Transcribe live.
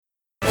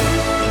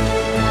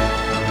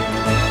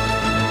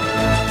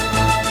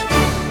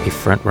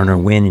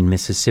frontrunner win in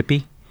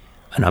Mississippi,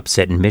 an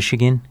upset in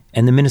Michigan,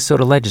 and the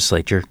Minnesota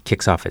legislature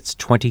kicks off its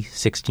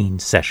 2016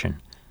 session.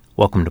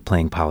 Welcome to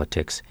Playing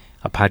Politics,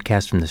 a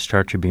podcast from the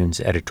Star Tribune's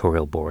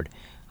editorial board.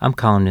 I'm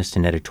columnist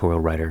and editorial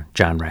writer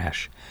John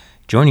Rash.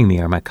 Joining me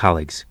are my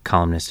colleagues,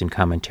 columnist and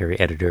commentary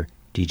editor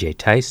DJ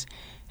Tice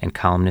and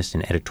columnist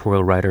and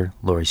editorial writer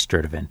Lori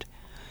Sturdivant.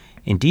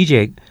 In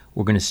DJ,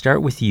 we're going to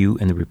start with you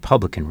in the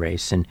Republican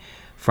race, and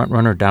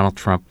frontrunner Donald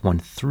Trump won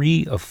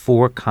 3 of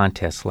 4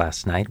 contests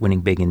last night,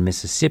 winning big in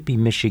Mississippi,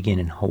 Michigan,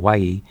 and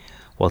Hawaii,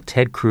 while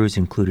Ted Cruz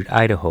included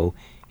Idaho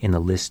in the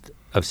list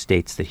of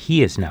states that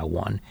he has now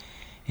won.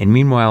 And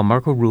meanwhile,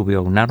 Marco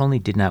Rubio not only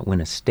did not win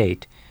a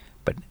state,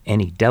 but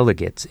any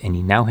delegates, and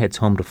he now heads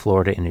home to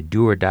Florida in a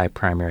do-or-die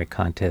primary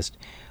contest,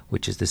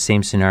 which is the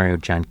same scenario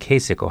John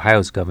Kasich,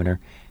 Ohio's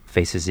governor,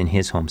 faces in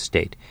his home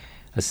state.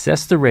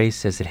 Assess the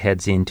race as it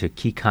heads into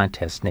key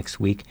contests next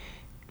week,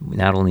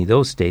 not only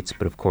those states,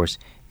 but of course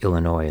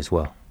Illinois as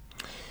well.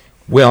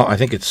 Well, I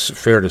think it's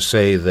fair to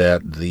say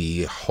that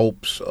the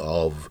hopes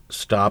of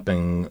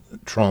stopping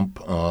Trump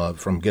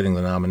from getting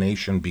the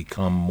nomination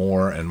become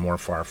more and more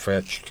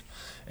far-fetched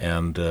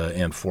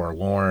and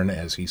forlorn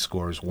as he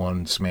scores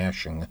one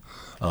smashing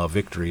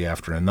victory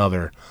after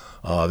another.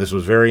 This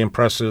was very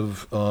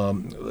impressive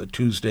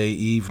Tuesday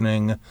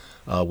evening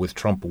with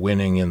Trump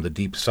winning in the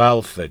Deep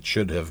South that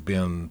should have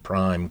been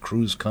prime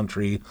Cruz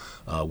country,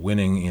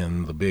 winning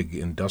in the big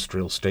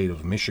industrial state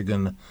of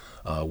Michigan,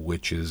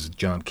 which is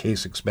John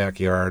Kasich's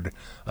backyard.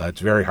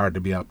 It's very hard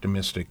to be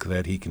optimistic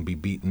that he can be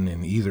beaten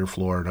in either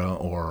Florida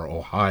or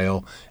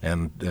Ohio,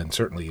 and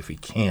certainly if he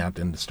can't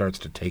and starts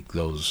to take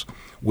those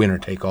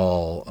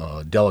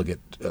winner-take-all delegate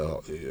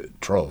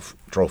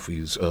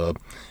trophies,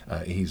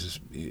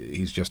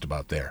 he's just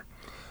about there.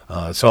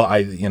 So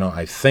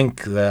I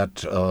think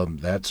that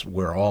that's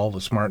where all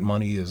the smart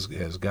money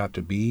has got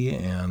to be,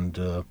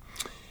 and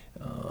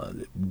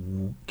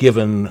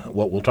given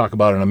what we'll talk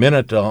about in a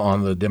minute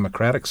on the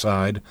Democratic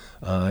side,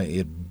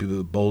 it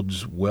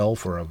bodes well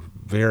for a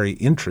very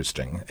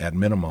interesting, at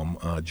minimum,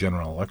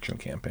 general election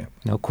campaign.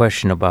 No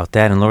question about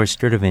that. And Lori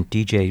Sturdivant,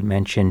 DJ,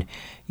 mentioned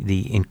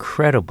the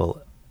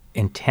incredible,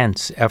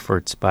 intense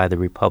efforts by the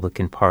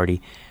Republican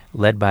Party,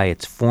 led by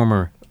its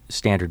former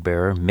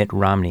standard-bearer, Mitt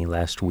Romney,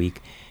 last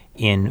week,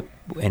 in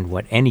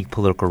what any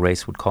political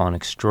race would call an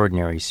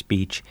extraordinary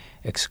speech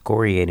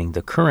excoriating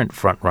the current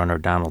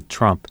frontrunner, Donald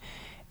Trump.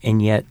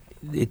 And yet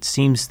it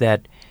seems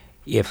that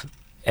if,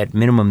 at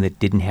minimum, that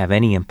didn't have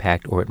any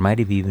impact, or it might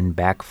have even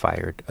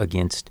backfired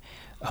against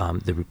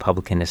the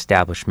Republican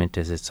establishment,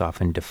 as it's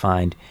often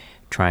defined,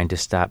 trying to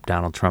stop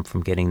Donald Trump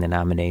from getting the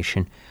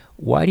nomination.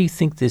 Why do you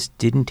think this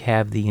didn't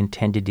have the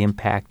intended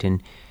impact,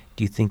 and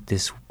do you think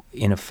this,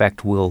 in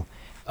effect, will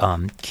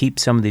keep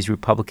some of these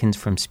Republicans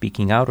from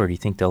speaking out, or do you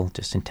think they'll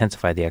just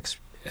intensify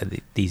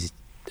these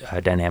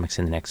dynamics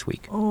in the next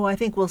week? Oh, I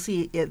think we'll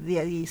see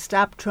the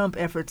Stop Trump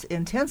efforts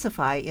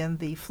intensify in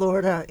the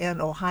Florida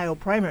and Ohio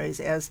primaries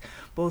as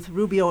both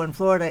Rubio in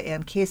Florida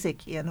and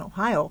Kasich in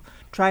Ohio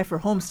try for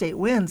home state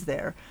wins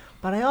there.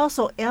 But I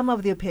also am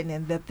of the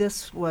opinion that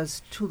this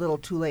was too little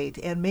too late,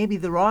 and maybe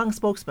the wrong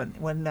spokesman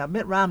when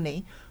Mitt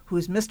Romney,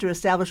 who's Mr.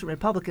 Establishment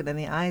Republican in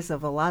the eyes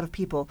of a lot of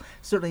people,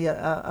 certainly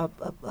a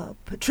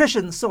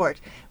patrician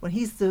sort, when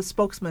he's the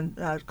spokesman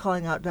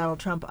calling out Donald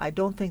Trump, I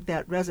don't think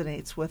that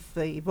resonates with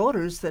the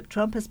voters that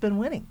Trump has been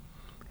winning.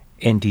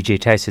 And DJ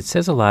Tice, it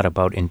says a lot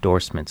about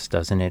endorsements,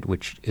 doesn't it,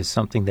 which is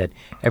something that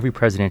every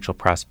presidential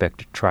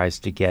prospect tries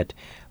to get,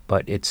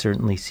 but it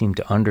certainly seemed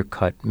to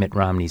undercut Mitt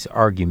Romney's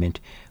argument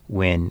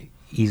when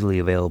easily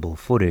available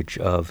footage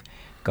of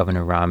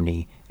Governor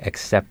Romney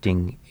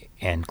accepting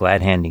and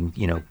glad-handing,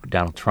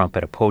 Donald Trump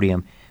at a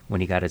podium when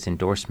he got his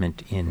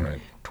endorsement in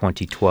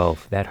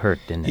 2012. That hurt,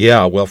 didn't it?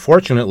 Yeah, well,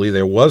 fortunately,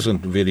 there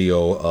wasn't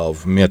video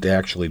of Mitt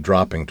actually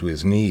dropping to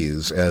his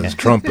knees, as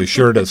Trump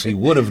assured us he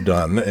would have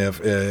done if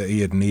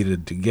he had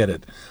needed to get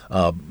it.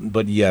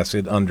 But yes,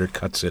 it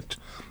undercuts it.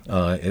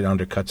 It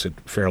undercuts it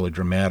fairly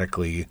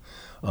dramatically.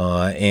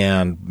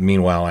 And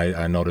meanwhile,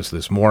 I noticed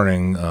this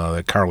morning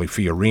that Carly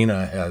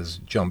Fiorina has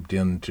jumped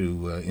in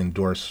to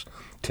endorse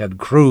Ted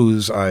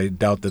Cruz. I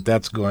doubt that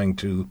that's going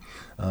to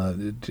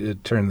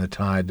turn the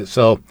tide.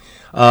 So,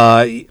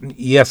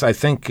 yes, I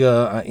think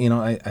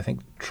I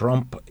think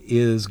Trump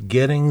is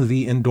getting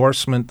the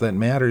endorsement that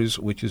matters,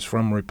 which is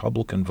from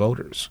Republican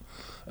voters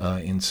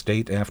in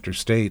state after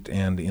state.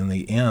 And in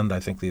the end, I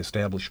think the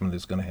establishment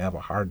is going to have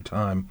a hard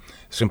time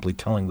simply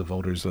telling the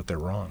voters that they're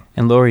wrong.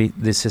 And Lori,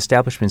 this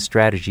establishment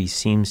strategy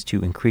seems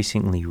to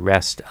increasingly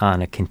rest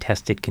on a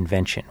contested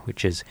convention,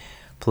 which is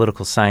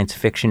political science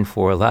fiction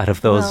for a lot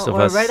of those of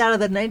us. Right out of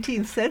the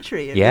 19th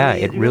century.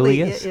 It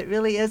really is. It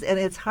really is. And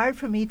it's hard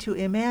for me to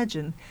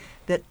imagine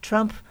that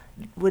Trump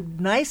would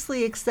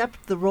nicely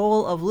accept the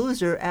role of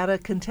loser at a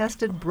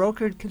contested,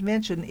 brokered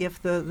convention if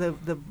the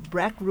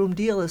backroom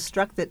deal is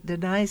struck that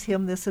denies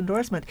him this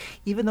endorsement,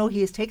 even though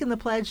he has taken the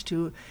pledge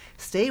to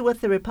stay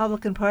with the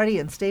Republican Party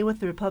and stay with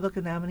the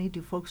Republican nominee.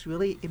 Do folks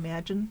really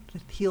imagine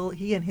that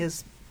he and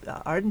his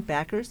ardent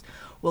backers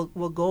will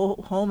go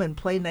home and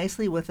play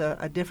nicely with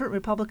a different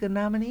Republican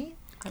nominee?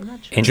 I'm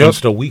not sure. And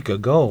Just a week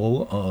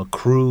ago,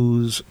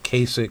 Cruz,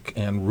 Kasich,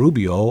 and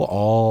Rubio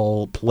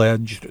all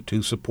pledged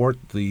to support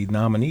the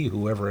nominee,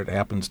 whoever it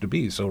happens to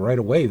be. So right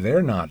away,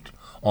 they're not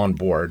on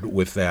board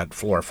with that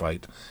floor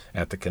fight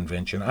at the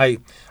convention. I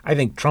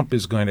think Trump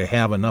is going to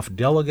have enough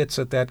delegates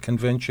at that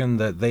convention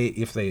that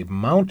if they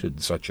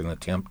mounted such an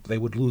attempt, they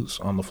would lose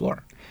on the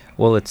floor.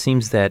 Well, it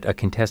seems that a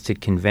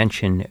contested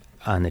convention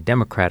on the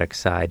Democratic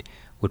side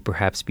would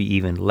perhaps be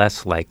even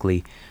less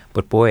likely.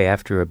 But boy,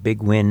 after a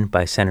big win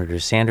by Senator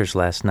Sanders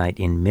last night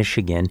in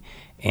Michigan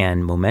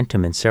and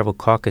momentum in several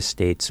caucus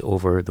states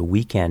over the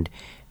weekend,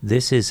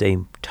 this is a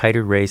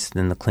tighter race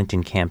than the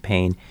Clinton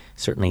campaign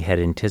certainly had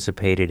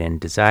anticipated and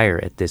desire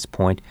at this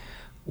point.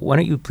 Why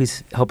don't you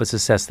please help us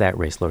assess that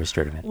race, Lori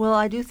Sturdivant? Well,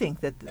 I do think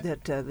that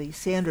the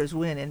Sanders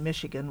win in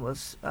Michigan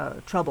was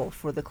trouble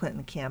for the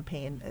Clinton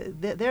campaign.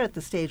 They're at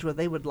the stage where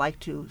they would like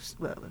to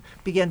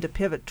begin to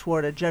pivot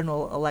toward a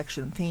general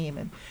election theme,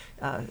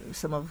 and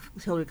some of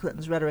Hillary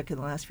Clinton's rhetoric in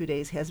the last few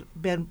days has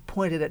been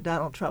pointed at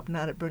Donald Trump,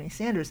 not at Bernie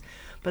Sanders.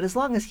 But as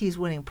long as he's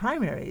winning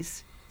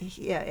primaries,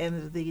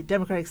 and the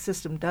Democratic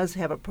system does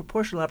have a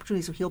proportional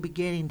opportunity, so he'll be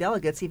gaining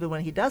delegates even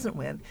when he doesn't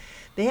win.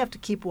 They have to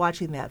keep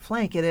watching that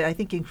flank, and it, I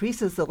think,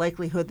 increases the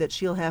likelihood that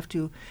she'll have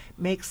to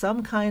make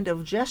some kind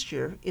of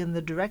gesture in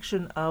the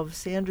direction of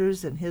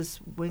Sanders and his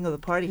wing of the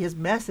party, his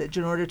message,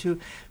 in order to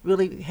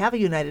really have a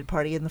united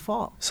party in the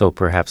fall. So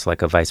perhaps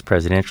like a vice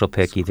presidential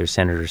pick, either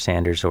Senator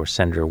Sanders or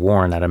Senator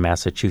Warren out of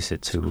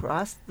Massachusetts, who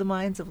crossed the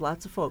minds of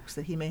lots of folks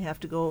that she may have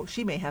to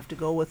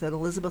go with an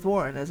Elizabeth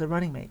Warren as a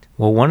running mate.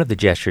 Well, one of the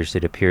gestures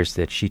that appears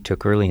that she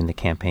took early in the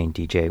campaign,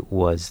 DJ,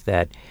 was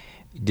that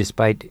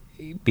despite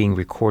being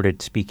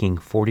recorded speaking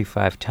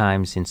 45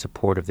 times in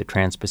support of the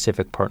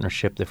Trans-Pacific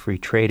Partnership, the Free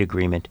Trade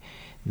Agreement,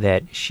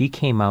 that she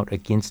came out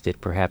against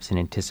it, perhaps in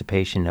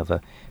anticipation of a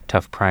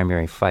tough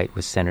primary fight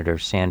with Senator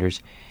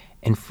Sanders,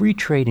 and free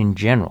trade in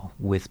general,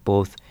 with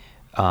both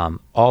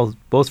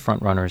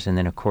frontrunners and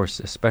then, of course,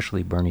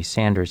 especially Bernie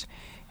Sanders,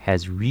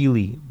 has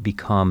really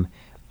become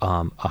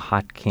a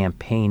hot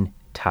campaign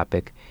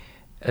topic.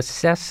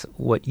 Assess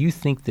what you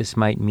think this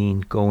might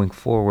mean going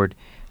forward,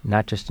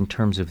 not just in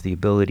terms of the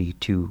ability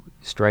to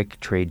strike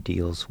trade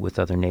deals with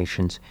other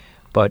nations,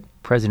 but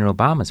President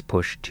Obama's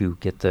push to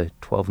get the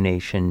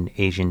 12-nation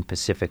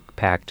Asian-Pacific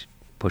Pact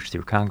pushed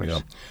through Congress.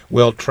 Yeah.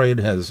 Well, trade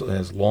has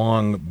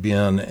long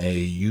been a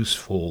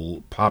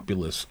useful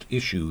populist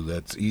issue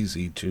that's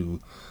easy to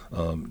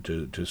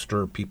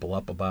stir people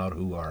up about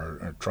who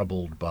are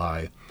troubled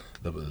by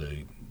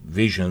the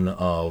vision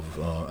of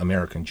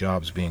American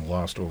jobs being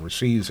lost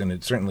overseas, and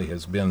it certainly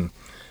has been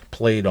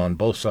played on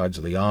both sides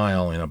of the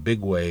aisle in a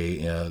big way.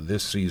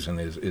 This season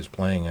is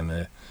playing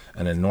an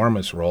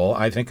enormous role.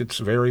 I think it's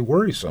very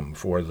worrisome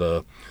for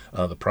the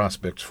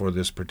prospects for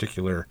this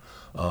particular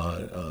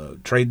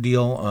trade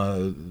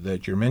deal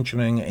that you're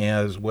mentioning,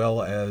 as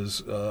well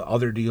as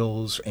other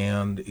deals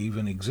and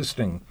even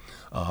existing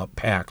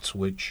pacts,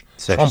 which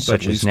Trump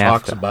at least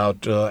talks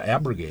about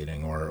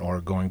abrogating or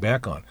going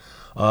back on.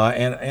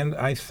 And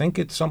I think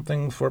it's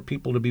something for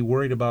people to be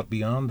worried about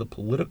beyond the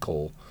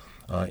political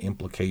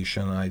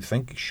implication. I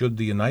think should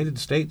the United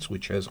States,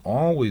 which has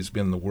always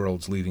been the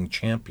world's leading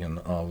champion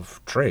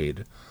of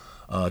trade,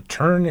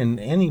 turn in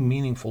any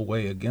meaningful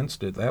way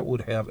against it, that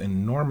would have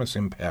enormous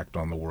impact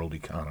on the world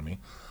economy,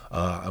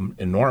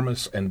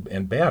 enormous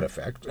and bad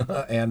effect,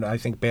 and I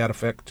think bad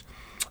effect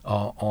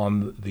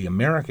on the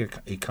American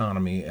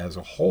economy as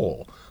a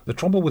whole. The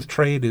trouble with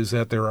trade is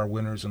that there are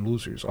winners and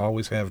losers,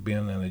 always have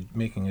been, and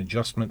making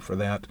adjustment for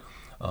that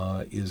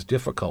is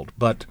difficult.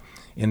 But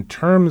in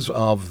terms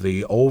of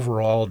the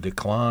overall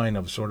decline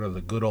of sort of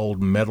the good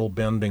old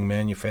metal-bending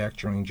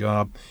manufacturing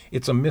job,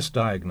 it's a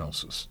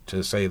misdiagnosis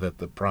to say that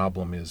the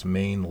problem is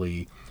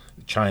mainly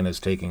China's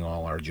taking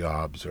all our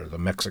jobs or the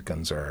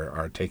Mexicans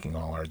are taking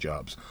all our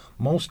jobs.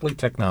 Mostly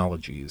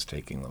technology is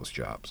taking those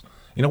jobs.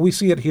 You know, we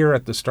see it here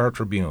at the Star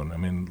Tribune. I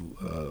mean,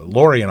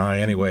 Lori and I,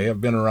 anyway,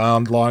 have been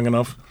around long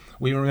enough.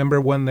 We remember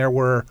when there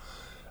were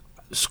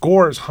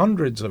scores,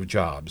 hundreds of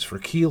jobs for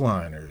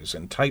keyliners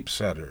and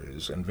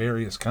typesetters and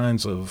various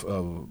kinds of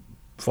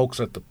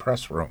folks at the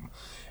press room.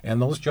 And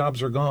those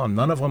jobs are gone.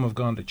 None of them have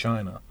gone to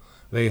China.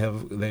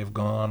 They've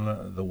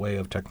gone the way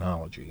of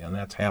technology, and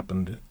that's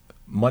happened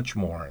much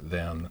more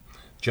than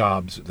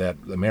jobs that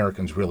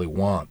Americans really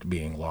want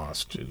being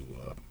lost to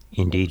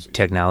Indeed, overseas.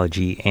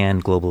 Technology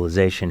and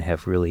globalization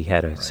have really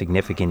had a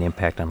significant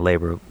impact on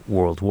labor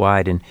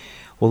worldwide. And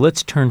well,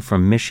 let's turn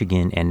from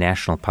Michigan and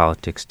national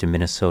politics to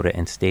Minnesota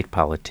and state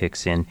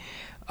politics. And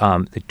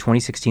the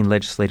 2016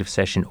 legislative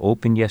session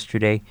opened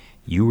yesterday.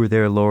 You were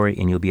there, Lori,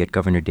 and you'll be at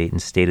Governor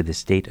Dayton's State of the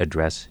State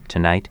address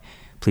tonight.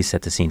 Please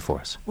set the scene for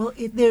us. Well,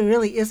 there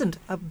really isn't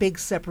a big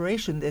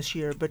separation this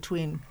year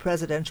between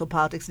presidential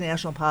politics,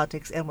 national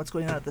politics, and what's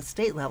going on at the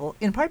state level,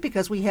 in part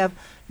because we have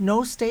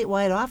no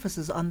statewide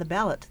offices on the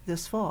ballot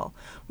this fall.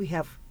 We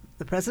have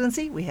the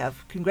presidency, we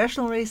have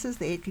congressional races,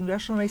 the 8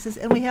 congressional races,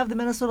 and we have the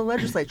Minnesota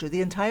legislature, the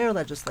entire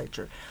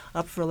legislature,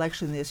 up for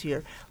election this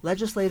year.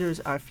 Legislators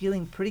are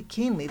feeling pretty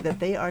keenly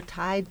that they are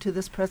tied to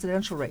this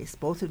presidential race,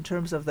 both in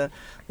terms of the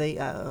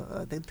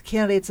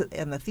candidates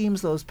and the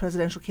themes those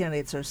presidential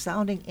candidates are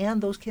sounding, and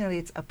those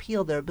candidates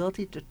appeal their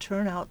ability to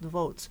turn out the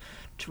votes.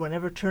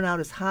 Whenever turnout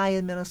is high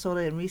in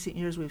Minnesota in recent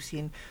years, we've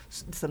seen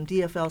some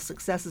DFL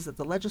successes at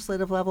the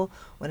legislative level.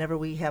 Whenever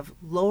we have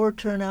lower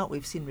turnout,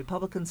 we've seen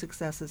Republican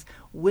successes.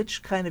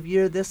 Which kind of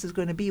year this is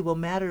going to be will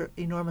matter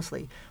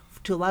enormously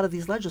to a lot of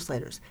these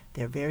legislators.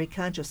 They're very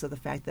conscious of the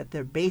fact that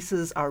their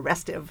bases are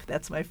restive.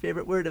 That's my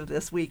favorite word of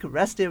this week,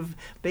 restive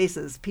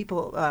bases.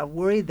 People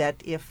worried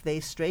that if they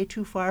stray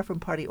too far from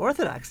party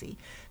orthodoxy,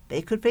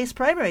 they could face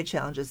primary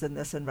challenges in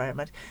this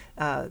environment.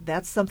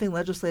 That's something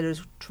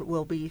legislators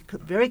will be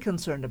very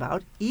concerned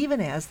about,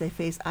 even as they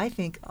face, I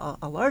think,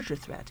 a larger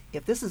threat.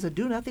 If this is a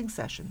do-nothing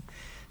session,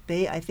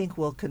 they, I think,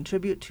 will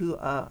contribute to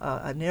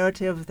a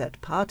narrative that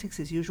politics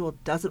as usual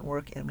doesn't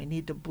work and we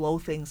need to blow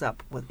things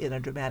up in a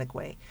dramatic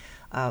way.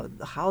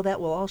 How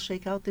that will all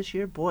shake out this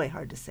year, boy,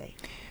 hard to say.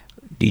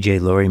 DJ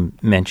Lori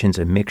mentions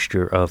a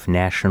mixture of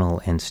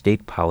national and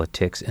state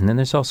politics, and then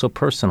there's also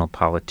personal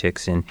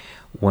politics. And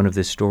one of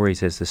the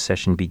stories as the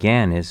session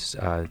began is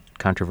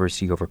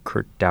controversy over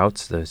Kurt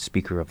Dauts, the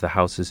Speaker of the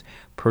House's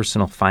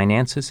personal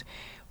finances.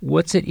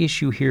 What's at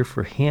issue here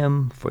for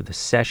him, for the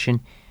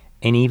session,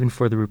 and even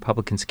for the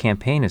Republicans'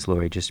 campaign, as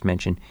Lori just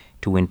mentioned,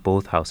 to win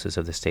both houses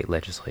of the state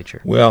legislature?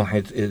 Well,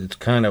 it's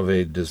kind of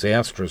a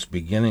disastrous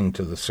beginning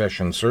to the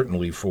session,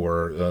 certainly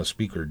for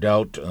Speaker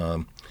Daudt.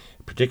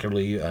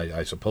 Particularly,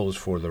 I suppose,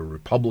 for the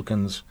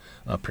Republicans,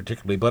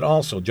 particularly, but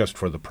also just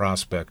for the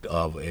prospect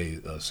of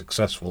a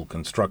successful,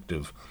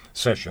 constructive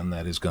session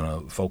that is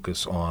going to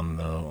focus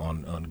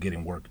on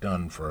getting work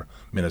done for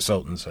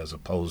Minnesotans, as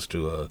opposed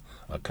to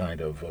a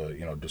kind of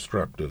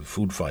destructive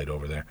food fight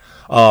over there.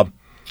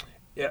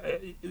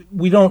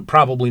 We don't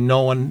probably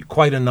know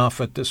quite enough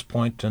at this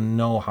point to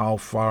know how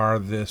far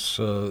this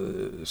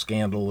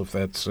scandal, if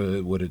that's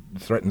what it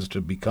threatens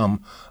to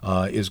become,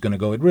 is going to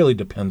go. It really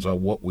depends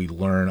on what we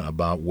learn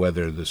about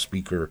whether the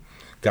Speaker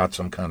got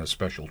some kind of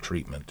special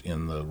treatment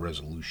in the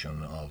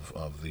resolution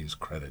of these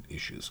credit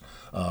issues.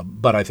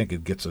 But I think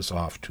it gets us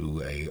off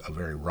to a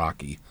very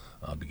rocky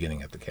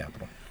beginning at the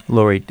Capitol.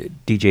 Lori,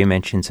 DJ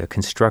mentions a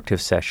constructive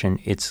session.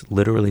 It's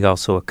literally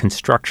also a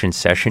construction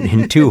session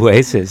in two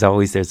ways. As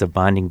always, there's a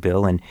bonding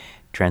bill, and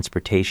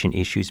transportation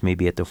issues may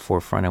be at the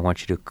forefront. I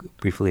want you to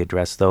briefly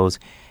address those.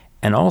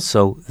 And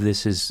also,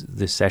 this is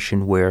the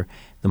session where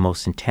the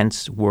most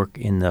intense work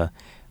in the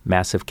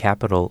massive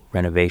Capitol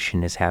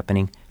renovation is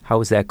happening. How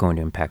is that going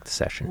to impact the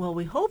session? Well,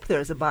 we hope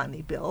there's a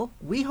bonding bill.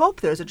 We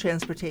hope there's a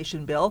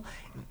transportation bill.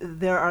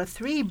 There are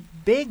 3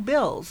 big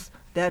bills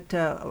that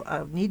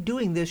need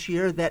doing this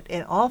year,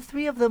 and all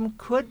 3 of them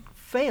could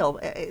fail.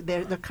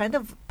 They're kind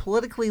of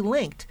politically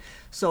linked.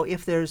 So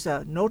if there's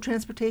no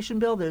transportation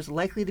bill, there's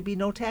likely to be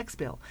no tax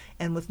bill.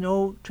 And with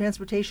no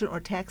transportation or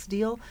tax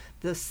deal,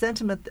 the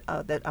sentiment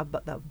that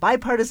the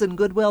bipartisan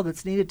goodwill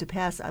that's needed to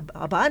pass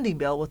a bonding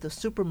bill with the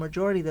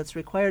supermajority that's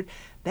required,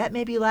 that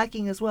may be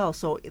lacking as well.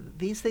 So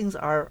these things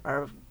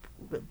are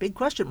big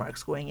question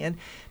marks going in.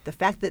 The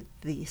fact that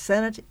the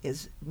Senate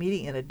is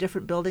meeting in a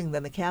different building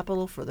than the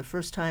Capitol for the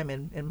first time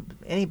in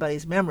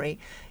anybody's memory,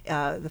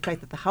 the fact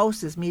that the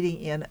House is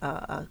meeting in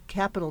a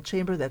Capitol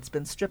chamber that's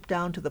been stripped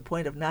down to the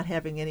point of not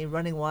having any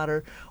running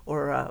water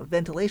or a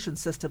ventilation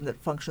system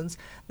that functions,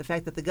 the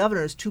fact that the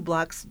governor is 2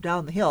 blocks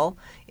down the hill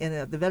in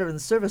the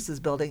Veterans Services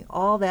building,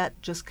 all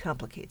that just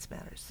complicates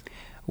matters.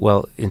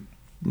 Well,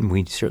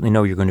 we certainly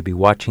know you're going to be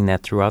watching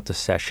that throughout the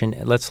session.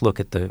 Let's look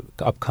at the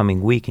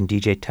upcoming week. And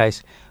DJ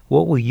Tice,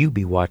 what will you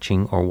be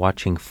watching or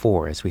watching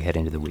for as we head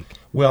into the week?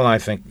 Well, I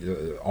think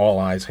all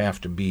eyes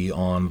have to be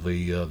on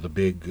the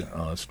big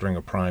string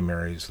of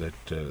primaries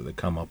that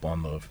come up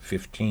on the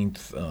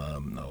 15th,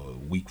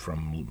 a week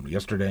from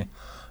yesterday.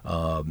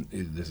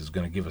 This is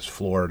going to give us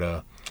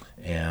Florida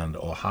and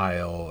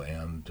Ohio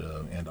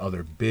and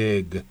other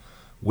big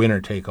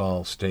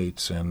winner-take-all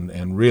states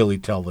and really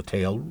tell the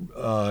tale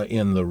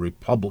in the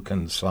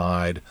Republican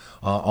side.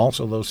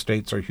 Also, those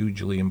states are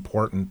hugely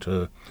important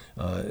to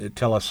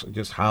tell us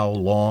just how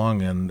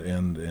long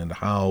and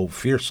how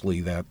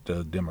fiercely that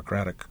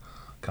Democratic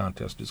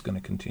contest is going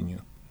to continue.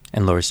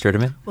 And Lori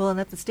Sturtevant? Well,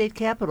 and at the state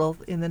capitol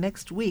in the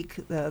next week,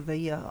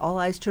 all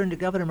eyes turn to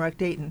Governor Mark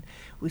Dayton.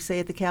 We say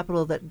at the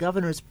Capitol that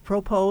governors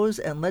propose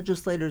and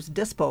legislators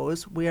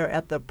dispose. We are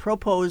at the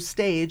propose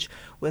stage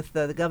with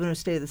the governor's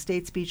State of the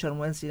State speech on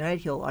Wednesday night.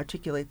 He'll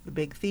articulate the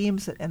big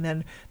themes, and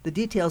then the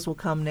details will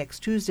come next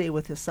Tuesday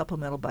with his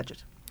supplemental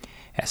budget.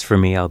 As for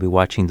me, I'll be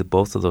watching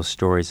both of those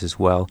stories as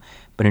well.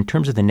 But in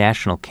terms of the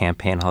national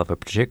campaign, I'll have a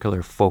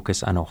particular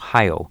focus on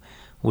Ohio,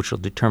 which will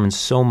determine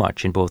so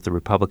much in both the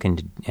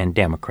Republican and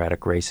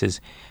Democratic races.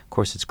 Of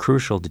course, it's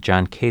crucial to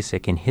John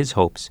Kasich in his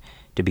hopes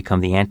to become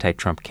the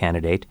anti-Trump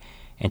candidate,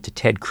 and to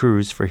Ted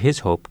Cruz for his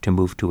hope to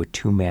move to a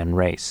 2-man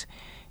race.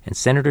 And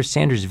Senator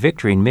Sanders'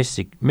 victory in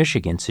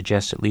Michigan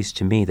suggests, at least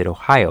to me, that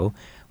Ohio,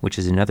 which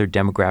is another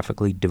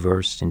demographically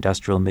diverse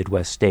industrial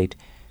Midwest state,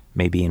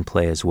 may be in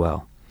play as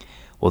well.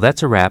 Well,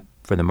 that's a wrap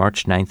for the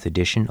March 9th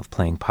edition of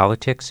Playing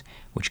Politics,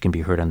 which can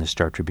be heard on the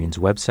Star Tribune's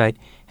website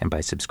and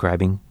by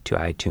subscribing to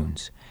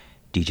iTunes.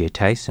 DJ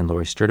Tice and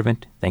Lori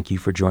Sturdivant, thank you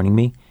for joining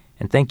me,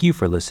 and thank you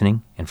for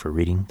listening and for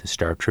reading the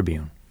Star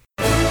Tribune.